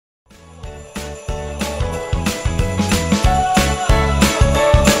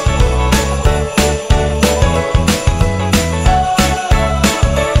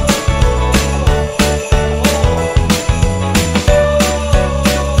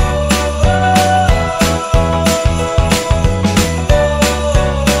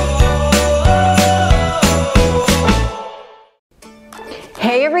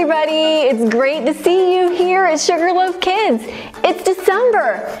at Sugarloaf Kids. It's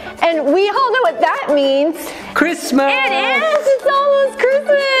December, and we all know what that means. Christmas! It is! It's almost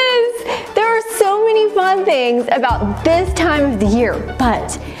Christmas! There are so many fun things about this time of the year,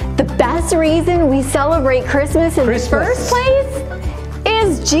 but the best reason we celebrate Christmas in the first place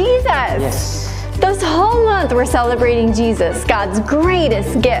is Jesus. Yes. This whole month we're celebrating Jesus, God's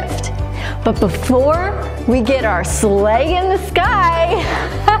greatest gift. But before we get our sleigh in the sky,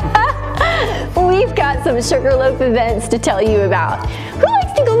 we've got some Sugarloaf events to tell you about. Who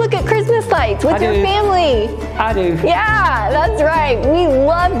likes to go look at Christmas lights with your family? I do. Yeah, that's right. We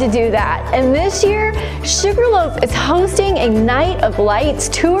love to do that. And this year, Sugarloaf is hosting a Night of Lights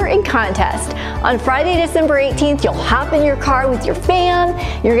tour and contest. On Friday, December 18th, you'll hop in your car with your fam.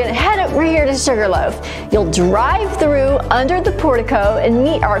 You're gonna head up right here to Sugarloaf. You'll drive through under the portico and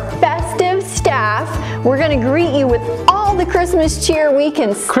meet our festive staff. We're gonna greet you with all the Christmas cheer we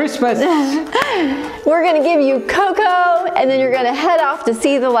can. Christmas! We're gonna give you cocoa, and then you're gonna head off to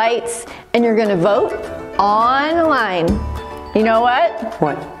see the lights, and you're gonna vote online. You know what?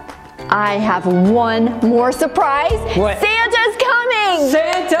 What? I have one more surprise. What? Santa's coming!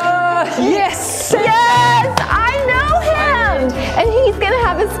 Santa! Yes! Santa. Yes! I know him! And he's gonna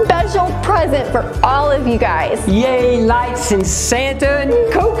have a special present for all of you guys. Yay, lights and Santa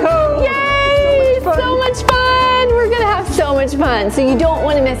and cocoa! Yay! So much fun! We're gonna have so much fun, so you don't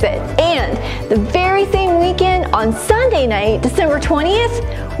want to miss it. And the very same weekend on Sunday night, December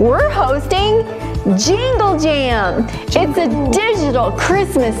 20th, we're hosting Jingle Jam. It's a digital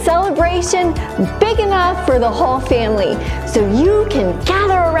Christmas celebration big enough for the whole family. So you can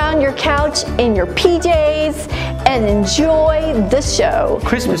gather around your couch in your PJs and enjoy the show.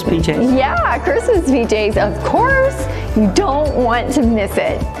 Christmas PJs. Yeah, Christmas PJs, of course. You don't want to miss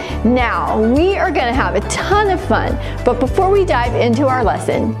it. Now, we are gonna have a ton of fun, but before we dive into our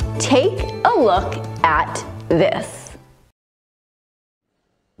lesson, take a look at this.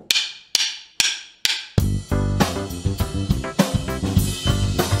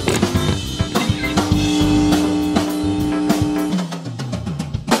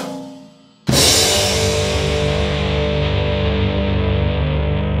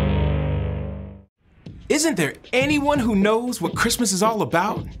 Isn't there anyone who knows what Christmas is all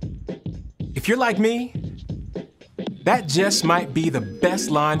about? If you're like me, that just might be the best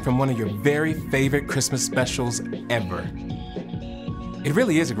line from one of your very favorite Christmas specials ever. It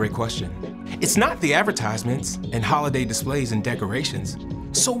really is a great question. It's not the advertisements and holiday displays and decorations.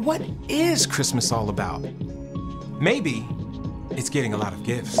 So what is Christmas all about? Maybe it's getting a lot of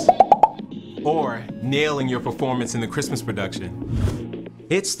gifts, or nailing your performance in the Christmas production.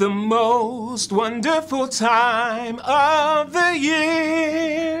 It's the most wonderful time of the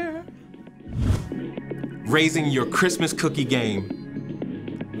year. Raising your Christmas cookie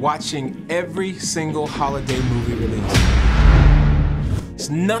game. Watching every single holiday movie release. There's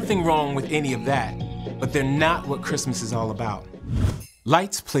nothing wrong with any of that, but they're not what Christmas is all about.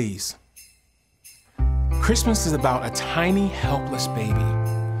 Lights, please. Christmas is about a tiny, helpless baby,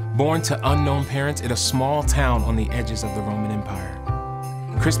 born to unknown parents in a small town on the edges of the Roman Empire.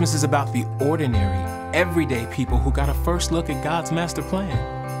 Christmas is about the ordinary, everyday people who got a first look at God's master plan.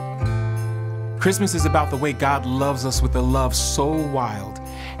 Christmas is about the way God loves us with a love so wild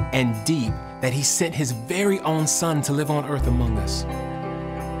and deep that He sent His very own Son to live on earth among us.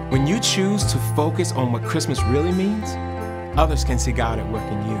 When you choose to focus on what Christmas really means, others can see God at work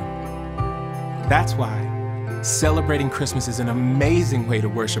in you. That's why celebrating Christmas is an amazing way to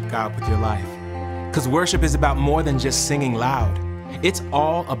worship God with your life. Because worship is about more than just singing loud. It's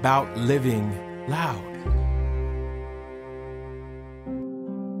all about living loud.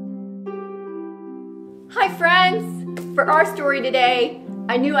 Hi friends! For our story today,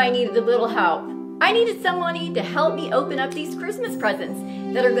 I knew I needed a little help. I needed somebody to help me open up these Christmas presents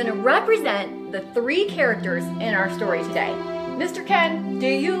that are going to represent the three characters in our story today. Mr. Ken, do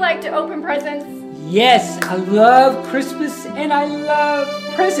you like to open presents? Yes, I love Christmas and I love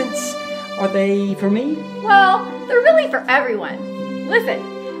presents. Are they for me? Well, they're really for everyone.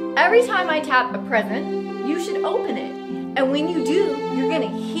 Listen, every time I tap a present, you should open it. And when you do, you're going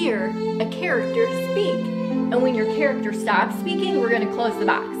to hear a character speak. And when your character stops speaking, we're going to close the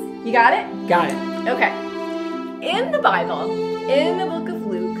box. You got it? Got it. Okay. In the Bible, in the book of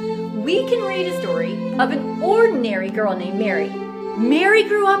Luke, we can read a story of an ordinary girl named Mary. Mary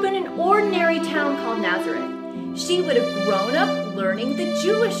grew up in an ordinary town called Nazareth. She would have grown up learning the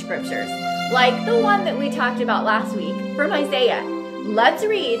Jewish scriptures, like the one that we talked about last week from Isaiah. Let's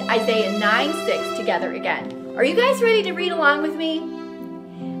read Isaiah 9:6 together again. Are you guys ready to read along with me?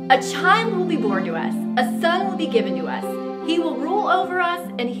 A child will be born to us, a son will be given to us. He will rule over us,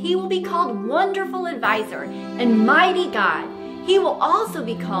 and he will be called Wonderful Advisor and Mighty God. He will also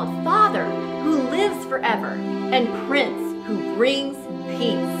be called Father, who lives forever, and Prince, who brings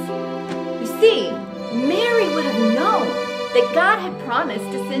peace. You see, Mary would have known that God had promised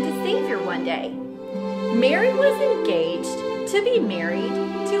to send a Savior one day. Mary was engaged to be married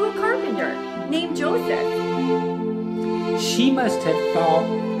to a carpenter named Joseph. She must have thought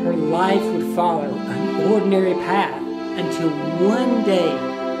her life would follow an ordinary path until one day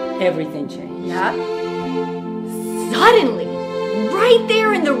everything changed. Yep. Suddenly, right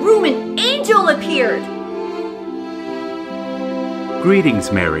there in the room, an angel appeared.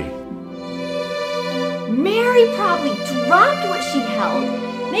 Greetings, Mary. Mary probably dropped what she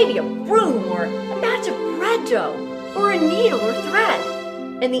held, maybe a broom or a batch of bread dough or a needle or thread.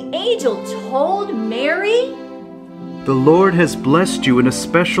 And the angel told Mary, The Lord has blessed you in a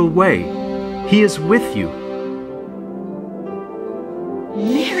special way. He is with you.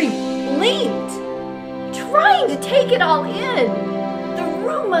 Mary blinked, trying to take it all in. The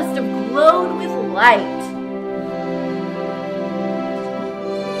room must have glowed with light.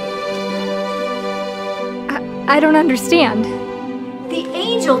 I don't understand. The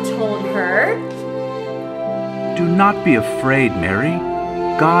angel told her, Do not be afraid, Mary.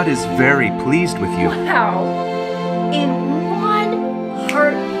 God is very pleased with you. Wow! In one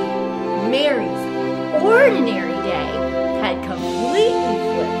heartbeat, Mary's ordinary day had completely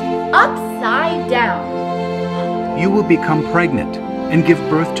flipped upside down. You will become pregnant and give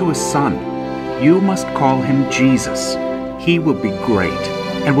birth to a son. You must call him Jesus. He will be great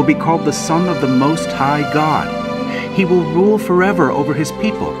and will be called the Son of the Most High God. He will rule forever over his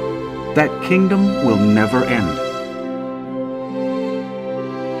people. That kingdom will never end.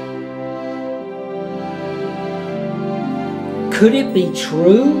 Could it be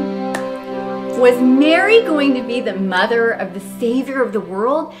true? Was Mary going to be the mother of the Savior of the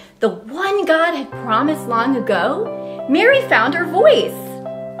world, the one God had promised long ago? Mary found her voice.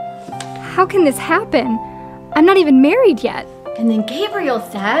 How can this happen? I'm not even married yet. And then Gabriel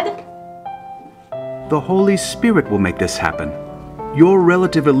said, The Holy Spirit will make this happen. Your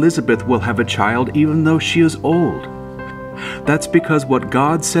relative Elizabeth will have a child even though she is old. That's because what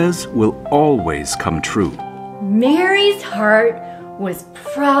God says will always come true. Mary's heart was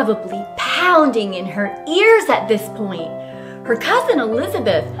probably pounding in her ears at this point. Her cousin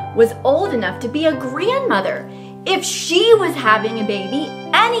Elizabeth was old enough to be a grandmother. If she was having a baby,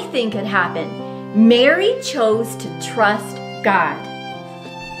 anything could happen. Mary chose to trust God.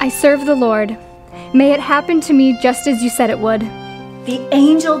 I serve the Lord. May it happen to me just as you said it would. The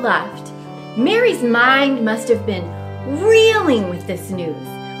angel left. Mary's mind must have been reeling with this news.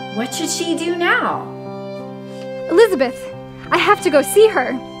 What should she do now? Elizabeth, I have to go see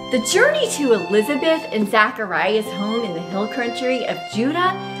her. The journey to Elizabeth and Zachariah's home in the hill country of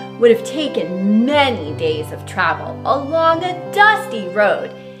Judah would have taken many days of travel along a dusty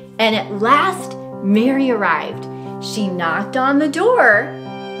road. And at last, Mary arrived. She knocked on the door.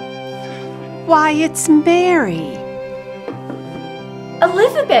 Why, it's Mary.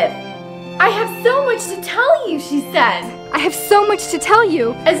 Elizabeth, I have so much to tell you, she said. I have so much to tell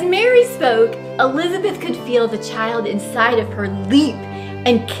you. As Mary spoke, Elizabeth could feel the child inside of her leap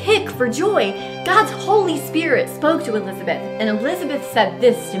and kick for joy. God's Holy Spirit spoke to Elizabeth, and Elizabeth said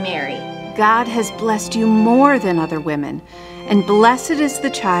this to Mary. God has blessed you more than other women, and blessed is the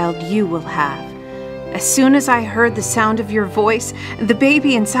child you will have. As soon as I heard the sound of your voice, the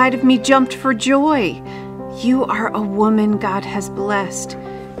baby inside of me jumped for joy. You are a woman God has blessed.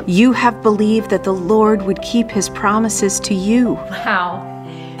 You have believed that the Lord would keep his promises to you. Wow.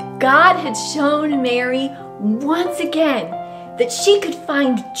 God had shown Mary once again that she could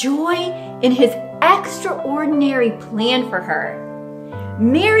find joy in his extraordinary plan for her.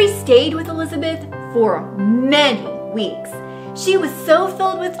 Mary stayed with Elizabeth for many weeks. She was so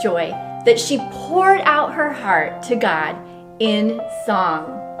filled with joy that she poured out her heart to God in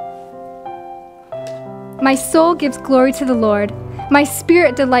song. My soul gives glory to the Lord. My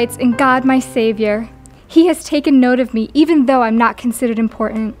spirit delights in God, my Savior. He has taken note of me, even though I'm not considered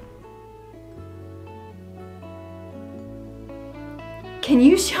important. Can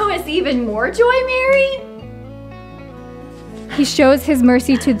you show us even more joy, Mary? He shows his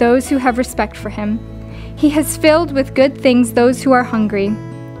mercy to those who have respect for him. He has filled with good things those who are hungry.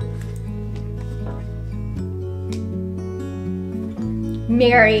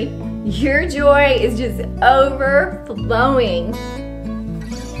 Mary, your joy is just overflowing.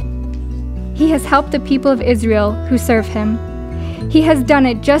 He has helped the people of Israel who serve him. He has done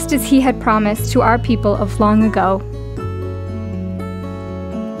it just as he had promised to our people of long ago.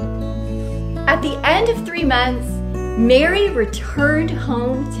 At the end of 3 months, Mary returned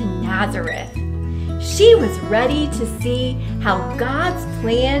home to Nazareth. She was ready to see how God's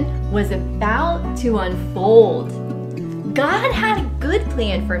plan was about to unfold. God had a good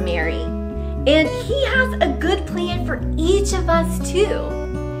plan for Mary, and He has a good plan for each of us too.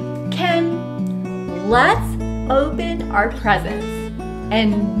 Let's open our presents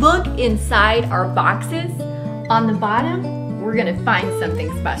and look inside our boxes. On the bottom, we're gonna find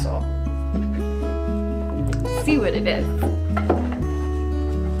something special. See what it is.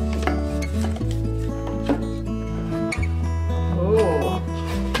 Oh.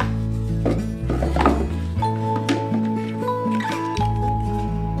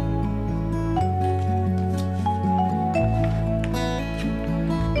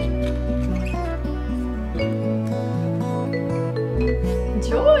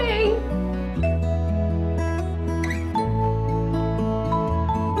 Enjoy!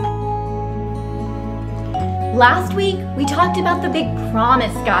 Last week, we talked about the big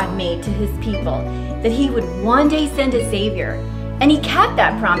promise God made to His people, that He would one day send a Savior. And He kept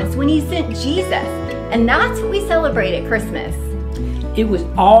that promise when He sent Jesus. And that's what we celebrate at Christmas. It was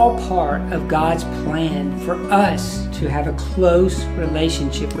all part of God's plan for us to have a close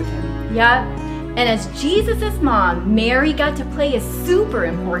relationship with Him. Yep. And as Jesus' mom, Mary got to play a super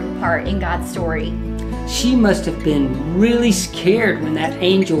important part in God's story. She must have been really scared when that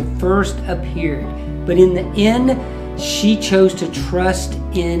angel first appeared. But in the end, she chose to trust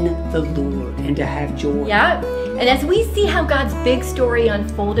in the Lord and to have joy. Yep. And as we see how God's big story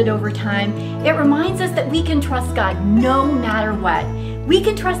unfolded over time, it reminds us that we can trust God no matter what. We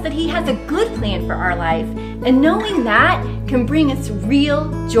can trust that He has a good plan for our life. And knowing that can bring us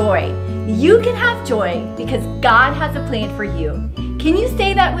real joy. You can have joy because God has a plan for you. Can you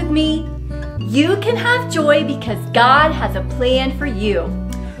say that with me? You can have joy because God has a plan for you.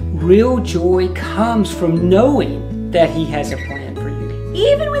 Real joy comes from knowing that He has a plan for you.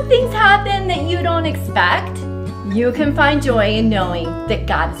 Even when things happen that you don't expect, you can find joy in knowing that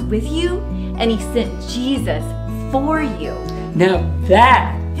God is with you and He sent Jesus for you. Now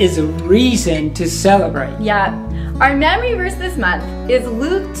that is a reason to celebrate. Yeah. Our memory verse this month is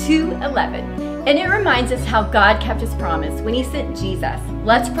Luke 2:11, and it reminds us how God kept His promise when He sent Jesus.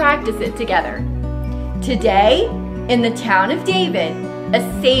 Let's practice it together. Today, in the town of David,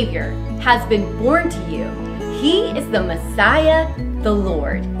 a Savior has been born to you. He is the Messiah, the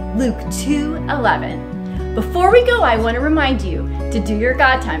Lord. Luke 2:11. Before we go, I want to remind you to do your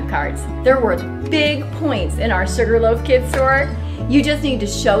God time cards. They're worth big points in our Sugarloaf Kids store. You just need to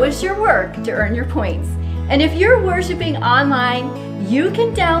show us your work to earn your points. And if you're worshiping online, you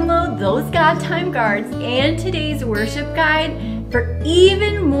can download those God time cards and today's worship guide for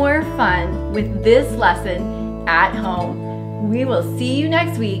even more fun with this lesson at home. We will see you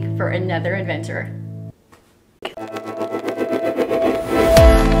next week for another adventure.